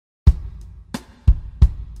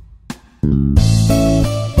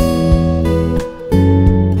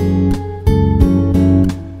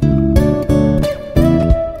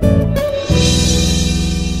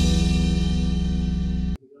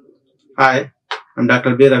Hi, I'm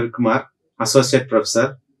Dr. B. Ravi Kumar, Associate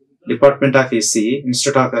Professor, Department of ECE,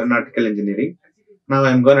 Institute of Aeronautical Engineering. Now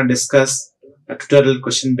I'm going to discuss a tutorial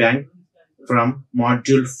question bank from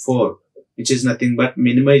Module 4, which is nothing but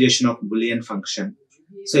minimization of Boolean function.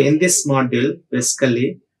 So in this module,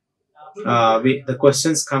 basically, the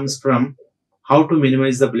questions comes from how to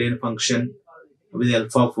minimize the Boolean function with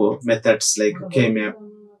AlphaFo methods like K-map,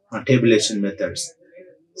 tabulation methods.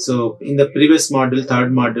 So in the previous module, third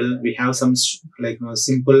module, we have some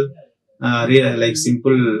simple,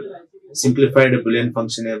 simplified Boolean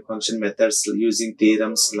function methods using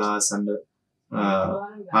theorems, laws, and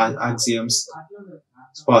axioms,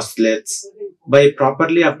 postulates. By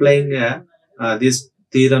properly applying these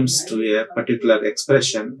theorems to a particular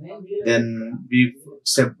expression, then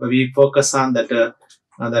we focus on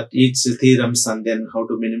that each theorems and then how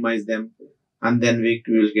to minimize them, and then we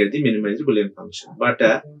will get the minimized Boolean function. But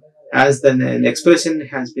as the expression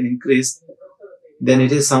has been increased, then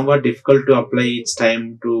it is somewhat difficult to apply each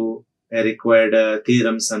time to a required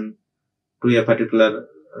theorems and to a particular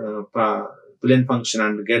Boolean function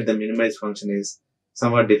and get the minimized function is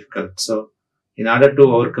somewhat difficult. So in order to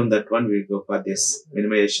overcome that one, we go for this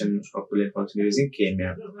minimization of Boolean function using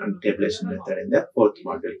K-map and tabulation method in the fourth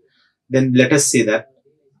module. Then let us see that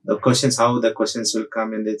the questions, how the questions will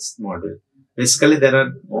come in this module. Basically, there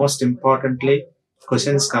are most importantly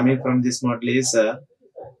questions coming from this module is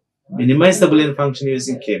minimize the Boolean function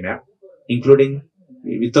using K-map, including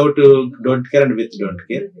without don't care and with don't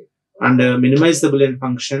care, and minimize the Boolean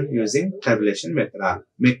function using tabulation method or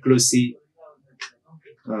McCluskey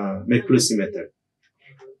method,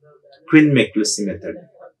 Quinn-McCluskey method.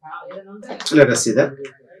 Let us see the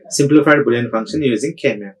simplified Boolean function using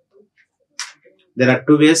K-map. There are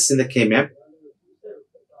two ways in the K-map: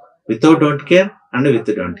 without don't care and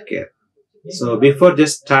with don't care. So before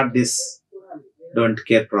just start this don't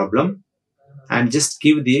care problem, and just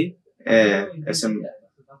give the some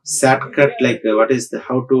shortcut like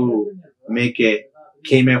how to make a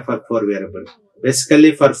K-map for 4 variable.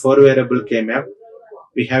 Basically, for 4 variable K-map,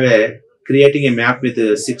 we have creating a map with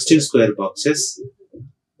 16 square boxes.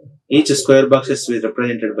 Each square box is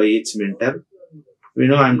represented by each minter. We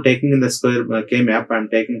know I'm taking in the square K-map, I'm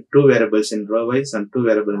taking 2 variables in row wise and 2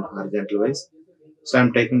 variables in horizontal wise. So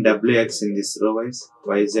I'm taking Wx in this row wise,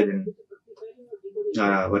 Yz in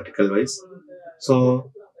vertical wise. So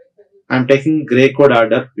I'm taking gray code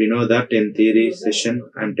order. We know that in theory session,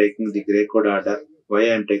 I'm taking the gray code order.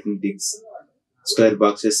 Why I'm taking these square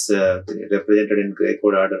boxes represented in gray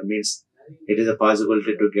code order means it is a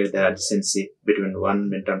possibility to get the adjacency between one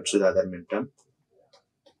minterm to the other minterm.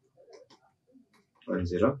 1,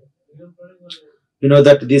 0. You know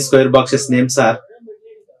that these square boxes names are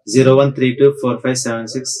 0, 1, 3, 2, 4, 5, 7,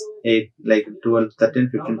 6, 8, like 12, 13,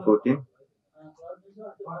 15, 14,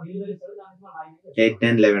 8,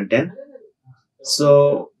 10, 11, 10.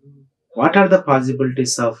 So what are the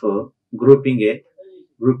possibilities of grouping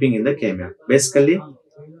in the K-map? Basically,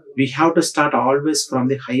 we have to start always from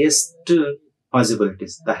the highest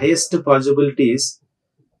possibilities. The highest possibilities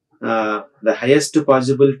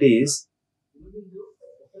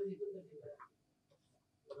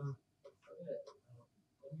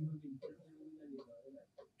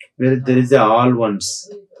where there is a all ones.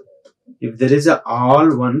 If there is a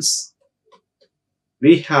all ones,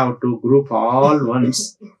 we have to group all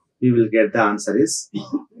ones. We will get the answer is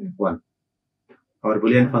 1. Our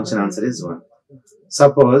Boolean function answer is 1.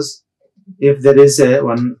 Suppose if there is a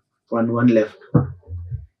 1 left,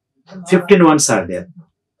 15 ones are there.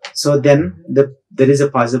 So then there is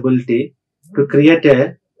a possibility to create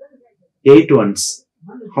a 8 ones.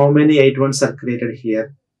 How many 8 ones are created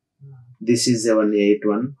here? This is a 8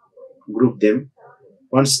 one. Group them.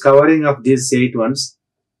 Once covering of these 8 ones,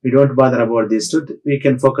 we don't bother about these 2. We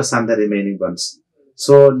can focus on the remaining ones.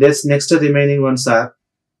 So this next remaining ones are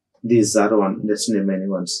these are 1. That's remaining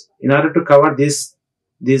ones. In order to cover these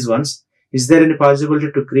ones, is there any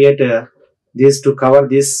possibility to create these to cover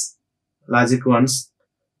these logic ones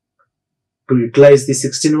to utilize the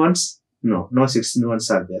 16 ones? No 16 ones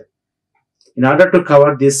are there. In order to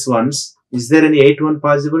cover these ones, is there any 8 one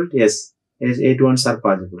possible? Yes, 8 ones are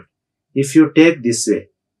possible. If you take this way,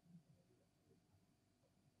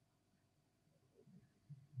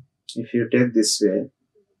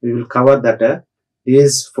 we will cover that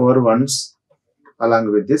these 4 ones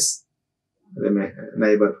along with this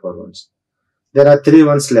neighbor 4 ones. There are 3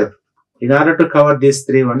 ones left. In order to cover these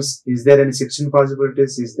 3 ones, is there any 16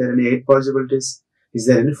 possibilities? Is there any 8 possibilities? Is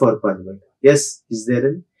there any 4 possibilities? Yes, is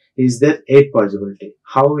there 8 possibility?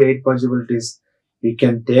 How 8 possibilities? We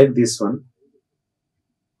can take this one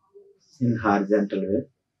in horizontal way.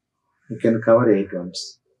 We can cover 8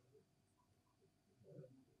 ones.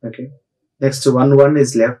 Okay. Next 1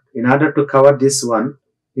 is left. In order to cover this one,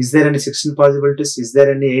 is there any 16 possibilities? Is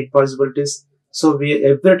there any 8 possibilities? So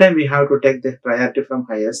every time we have to take the priority from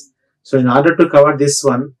highest. So in order to cover this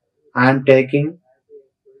one, I am taking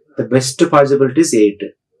the best possibility is 8.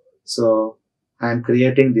 So I am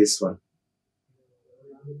creating this one.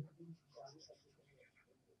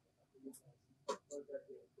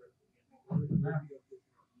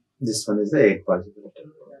 This one is the 8 possibility.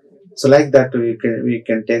 So like that we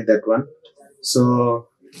can take that one. So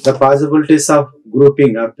the possibilities of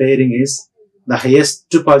grouping or pairing is the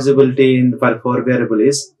highest possibility in for 4 variable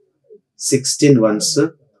is 16 ones.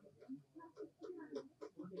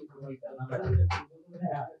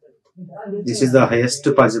 This is the highest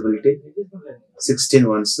possibility, 16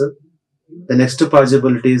 ones. The next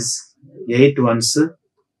possibility is 8 ones,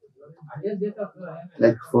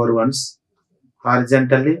 like 4 ones,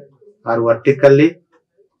 horizontally or vertically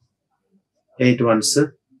 8 ones,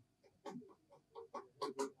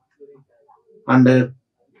 and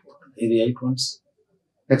 8 ones.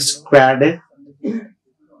 Next quad,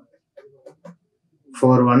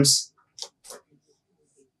 4 ones.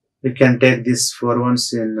 We can take this 4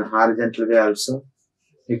 ones in horizontal way also.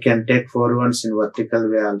 We can take 4 ones in vertical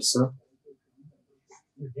way also.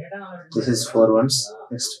 This is 4 ones.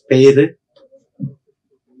 Next pair,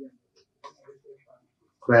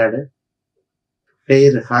 quad,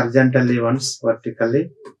 pair horizontally ones,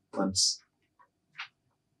 vertically ones.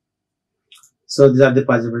 So these are the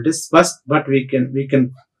possibilities. But we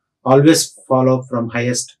can always follow from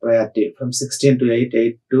highest priority from 16 to 8,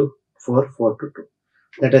 8 to 4, 4 to 2.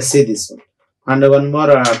 Let us see this one. And one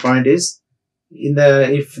more point is,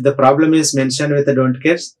 if the problem is mentioned with the don't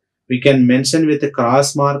cares, we can mention with a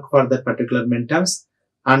cross mark for that particular min terms.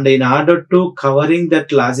 And in order to covering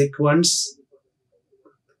that logic ones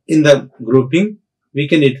in the grouping, we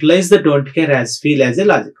can utilize the don't care as field as a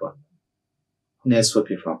logic one in SOP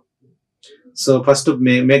form. So first to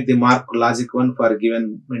make the mark logic one for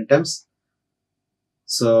given min terms.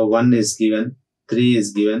 So 1 is given, 3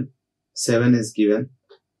 is given, 7 is given,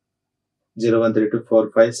 0, 1, 3, 2,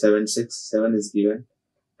 4, 5, 7, 6, 7 is given,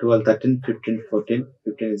 12, 13, 15, 14,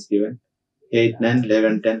 15 is given, 8, 9,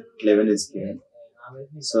 11, 10, 11 is given.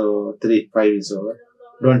 So 3, 5 is over.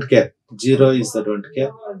 Don't care. 0 is the don't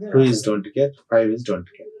care, 2 is don't care, 5 is don't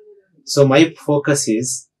care. So my focus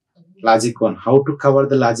is logic 1. How to cover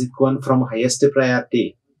the logic 1 from highest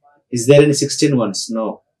priority? Is there any 16 ones?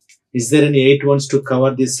 No. Is there any 8 ones to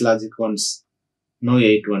cover these logic ones? No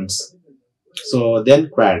 8 ones. So then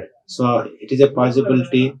quad. So it is a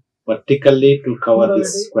possibility vertically to cover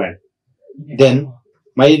this quad. Then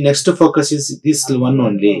my next focus is this one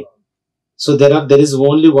only. So there is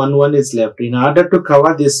only one is left. In order to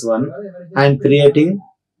cover this one, I am creating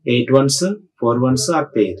 8 ones, 4 ones or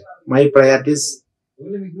pair. My priority is,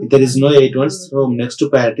 there is no 8 ones, so next to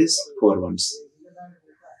priority is 4 ones.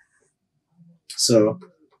 So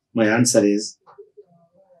my answer is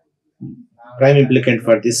prime implicant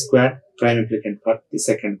for this quad, prime implicant for the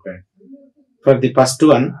second quad. For the first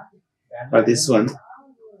one, for this one,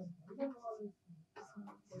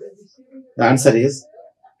 the answer is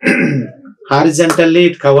horizontally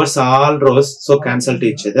it covers all rows, so cancel to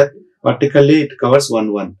each other. Vertically it covers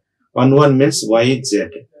 1, 1. 1, 1 means y, z,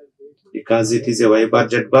 because it is a y bar,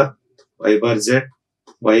 z bar, y bar, z,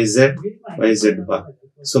 y, z, y, z bar.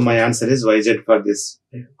 So my answer is y, z for this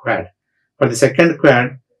quad. For the second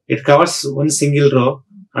quad, it covers one single row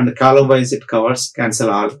and column wise it covers, cancel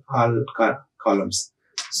all columns.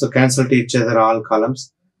 So cancel to each other all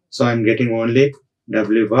columns. So I am getting only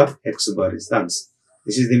w bar, x bar is the answer.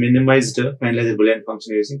 This is the minimized finalized Boolean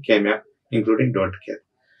function using K-map, including don't care.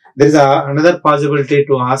 There is another possibility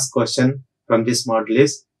to ask question from this model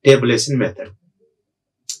is tabulation method.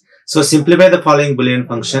 So simplify the following Boolean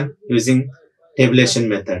function using tabulation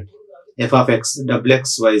method. F of x, double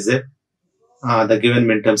x, y, z. The given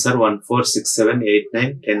min terms are 1, 4, 6, 7, 8,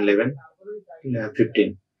 9, 10, 11,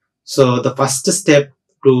 15. So the first step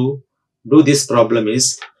to do this problem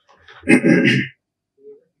is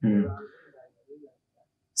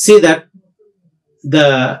see that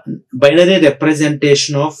the binary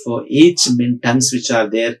representation of each min terms which are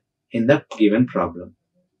there in the given problem.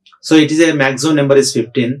 So it is a maximum number is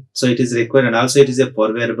 15. So it is required, and also it is a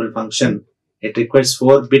 4 variable function. It requires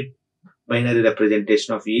 4-bit binary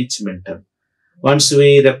representation of each min term. Once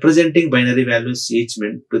we representing binary values to each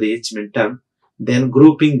min term, then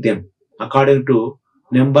grouping them according to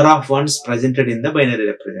number of ones presented in the binary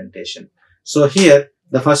representation. So here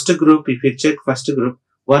the first group, if you check first group,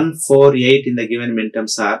 1, 4, 8 in the given min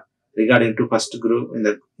terms are regarding to first group in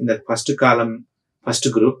the first column, first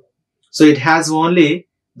group. So it has only,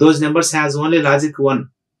 those numbers has only logic 1.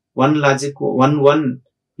 one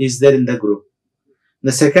is there in the group. In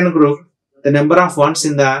the second group, the number of ones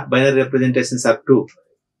in the binary representations are 2.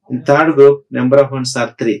 In the third group, number of ones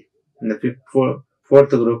are 3. In the fourth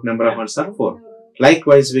group, number of ones are 4.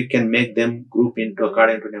 Likewise, we can make them group into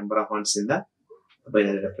according to number of ones in the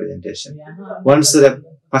binary representation. Once the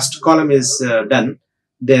first column is done,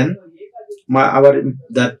 then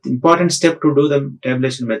the important step to do the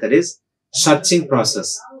tabulation method is searching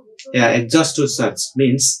process. Exhaustive search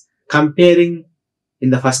means comparing in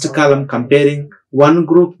the first column, comparing one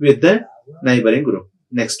group with the neighboring group,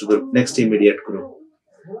 next immediate group.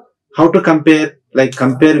 How to compare? Like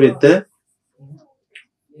compare with the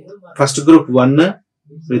first group 1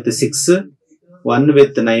 with 6, 1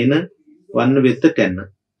 with 9, 1 with 10.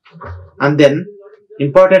 And then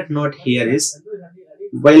important note here is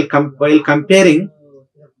while comparing,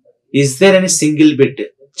 is there any single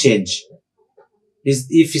bit change?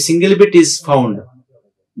 If a single bit is found,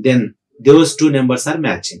 then those two numbers are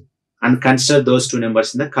matching and consider those two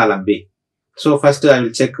numbers in the column B. So first I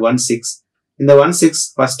will check 1, 6. In the 1,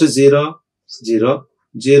 6, first 0, 0,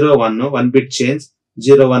 0, 1, 1 bit change,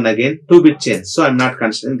 0, 1 again, 2 bit change. So I am not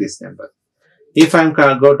considering this number. If I am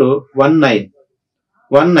go to 1, 9,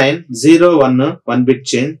 1, 9, 0, 1, 1 bit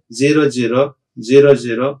change, 0, 0, 0,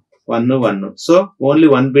 0, 1, 1. So only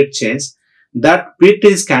 1 bit change. That bit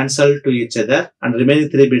is cancelled to each other and remaining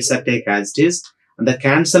 3 bits are taken as it is. And the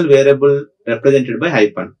cancel variable represented by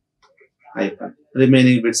hyphen.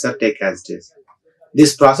 Remaining bits are taken as it is.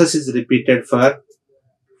 This process is repeated for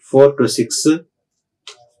 4 to 6,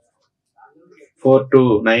 4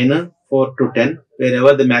 to 9, 4 to 10.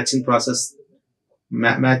 Wherever the matching process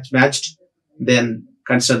matched, then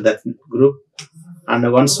consider that group.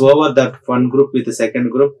 And once over that one group with the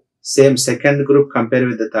second group, same second group compare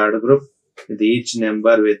with the third group, with each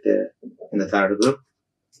number in the third group.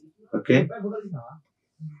 Okay.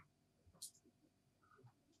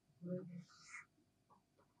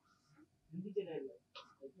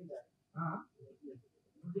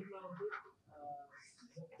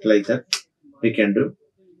 Like that we can do.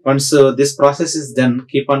 Once this process is done,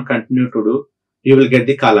 keep on continue to do, you will get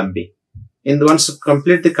the column B. Once you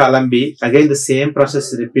complete the column B, again the same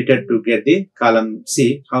process is repeated to get the column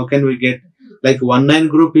C. How can we get, like 1, 9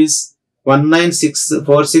 group is 1, 9, 6,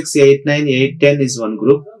 4, 6, 8, 9, 8, 10 is one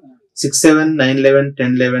group. 6, 7, 9, 11,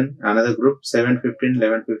 10, 11 another group. 7, 15,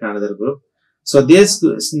 11, 15 another group. So this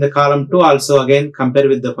in the column 2 also again compare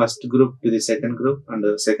with the first group to the second group and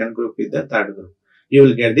the second group with the third group. You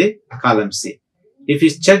will get the column C. If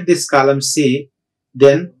you check this column C,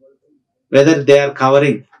 then whether they are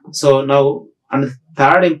covering. So now, and the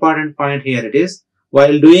third important point here it is,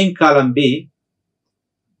 while doing column B,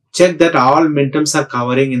 check that all minterms are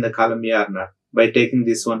covering in the column A or not. By taking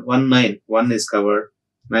this one, 1, 9, 1 is covered,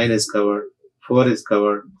 9 is covered, 4 is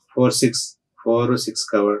covered, 4, 6, 4, 6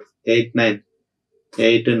 covered, 8, 9,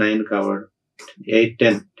 8, 9 covered, 8,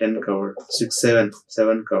 10, 10 covered, 6, 7,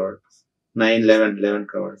 7 covered, 9, 11, 11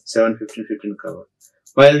 covered, 7, 15, 15 covered.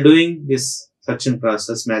 While doing this searching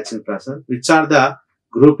process, matching process, which are the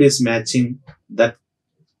group is matching that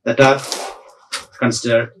are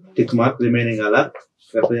considered tick mark, remaining all are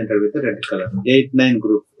represented with the red color. 8, 9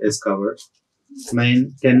 group is covered,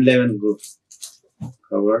 9, 10, 11 group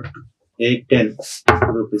covered, 8, 10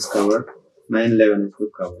 group is covered, 9, 11 is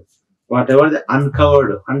group covered. Whatever the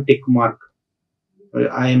uncovered, untick mark,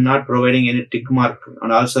 I am not providing any tick mark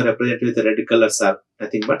and also represented with the red colors are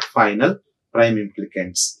nothing but final prime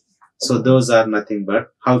implicants. So those are nothing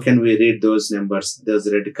but, how can we read those numbers,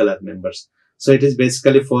 those red color numbers? So it is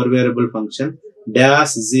basically 4 variable function.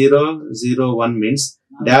 Dash 0, 0, 1 means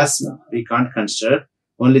dash we can't consider.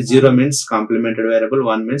 Only 0 means complemented variable,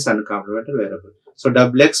 1 means uncomplemented variable. So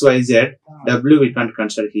w, x, y, z, w we can't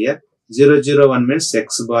consider here. 0, 0, 1 means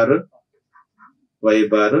x bar, y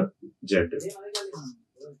bar, z.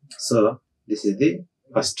 So this is the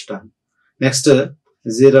first term. Next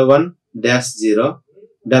 0, 1 dash 0.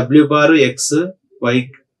 W bar x, y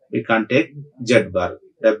we can't take, z bar,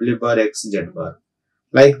 w bar x, z bar.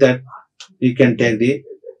 Like that, we can take the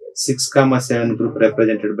 6, 7 group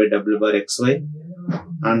represented by w bar x, y,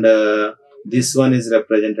 and this one is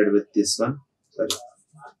represented with this one. Sorry,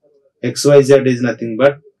 x, y, z is nothing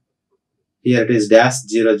but, here it is dash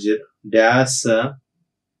 0, 0, dash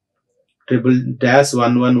dash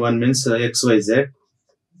 1, 1, 1 means x, y, z,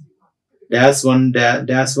 dash 1,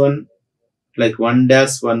 dash 1. Like 1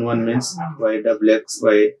 dash 1 1 means y w x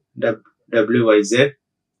y w y z,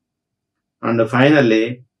 and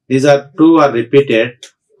finally these are 2 are repeated,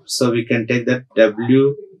 so we can take that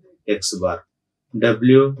w x bar,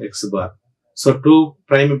 w x bar. So 2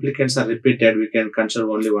 prime implicants are repeated, we can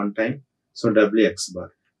consider only one time, so w x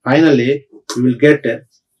bar. Finally, we will get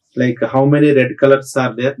like how many red colors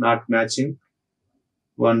are there not matching.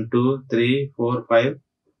 1, 2, 3, 4, 5,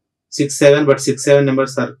 6, 7, but 6, 7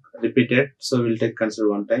 numbers are repeated. So we'll take consider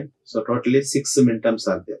one time. So totally 6 minterms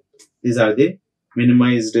are there. These are the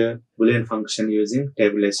minimized Boolean function using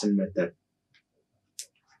tabulation method.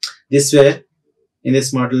 This way, in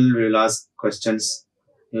this model, we will ask questions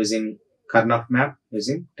using Karnaugh map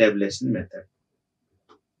using tabulation method.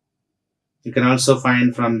 You can also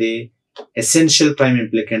find from the essential prime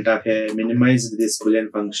implicant of a minimized this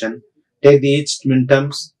Boolean function. Take the each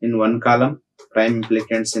minterms in one column, prime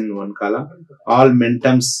implicants in one column, all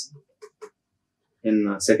minterms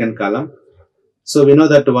in second column. So we know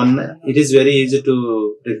that it is very easy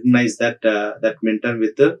to recognize that that minterm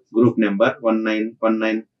with the group number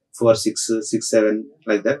 19194667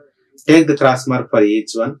 like that. Take the cross mark for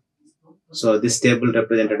each one. So this table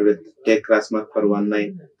represented with take cross mark for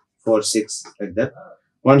 1946 like that.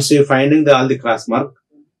 Once you finding all the cross mark,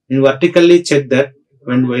 in vertically check that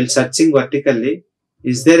while searching vertically,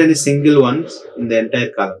 is there any single ones in the entire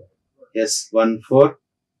column? Yes, 1, 4,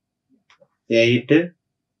 8,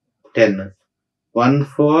 10. 1,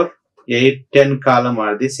 4, 8, 10 column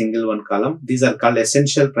are the single one column. These are called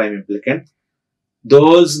essential prime implicant.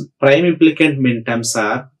 Those prime implicant minterms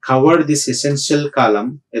are covered this essential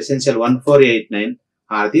column, essential 1, 4, 8, 9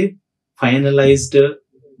 are the finalized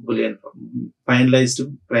Boolean, finalized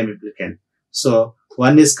prime implicant. So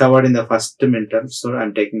 1 is covered in the first minterm, so I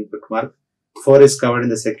am taking put mark. 4 is covered in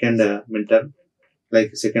the second minterm,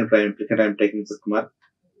 like second prime implicant, I am taking put mark.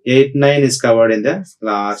 8, 9 is covered in the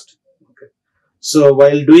last. Okay. So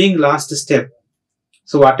while doing last step,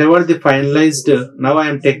 so whatever the finalized, now I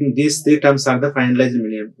am taking these 3 terms are the finalized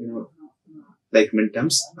like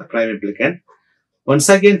minterms, prime implicant. Once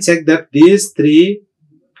again check that these 3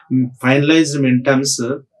 finalized minterms,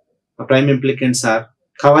 prime implicants are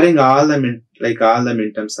covering all the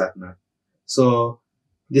minterms are not. So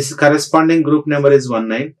this corresponding group number is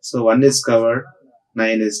 19. So 1 is covered,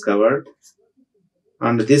 9 is covered.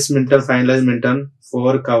 And this minterm, finalized minterm,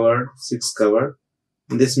 4 covered, 6 covered.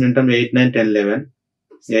 And this minterm 8, 9, 10, 11.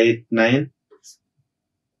 8, 9,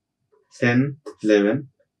 10, 11.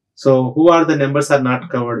 So who are the numbers are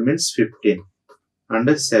not covered means 15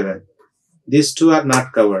 and 7. These 2 are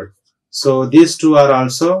not covered. So these 2 are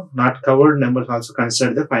also not covered numbers also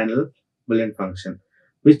considered the final Boolean function.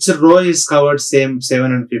 Which row is covered same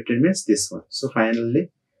 7 and 15 means this one. So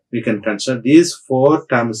finally we can consider these 4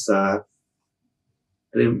 terms are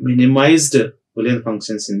minimized Boolean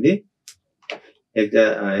functions in the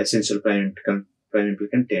essential prime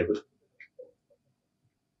implicant table.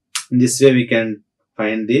 In this way we can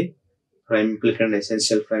find the prime implicant,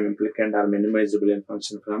 essential prime implicant or minimized Boolean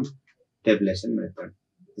function from tabulation method.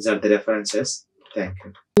 These are the references. Thank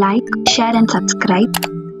you. Like, share and subscribe.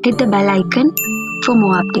 Hit the bell icon for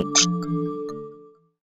more updates.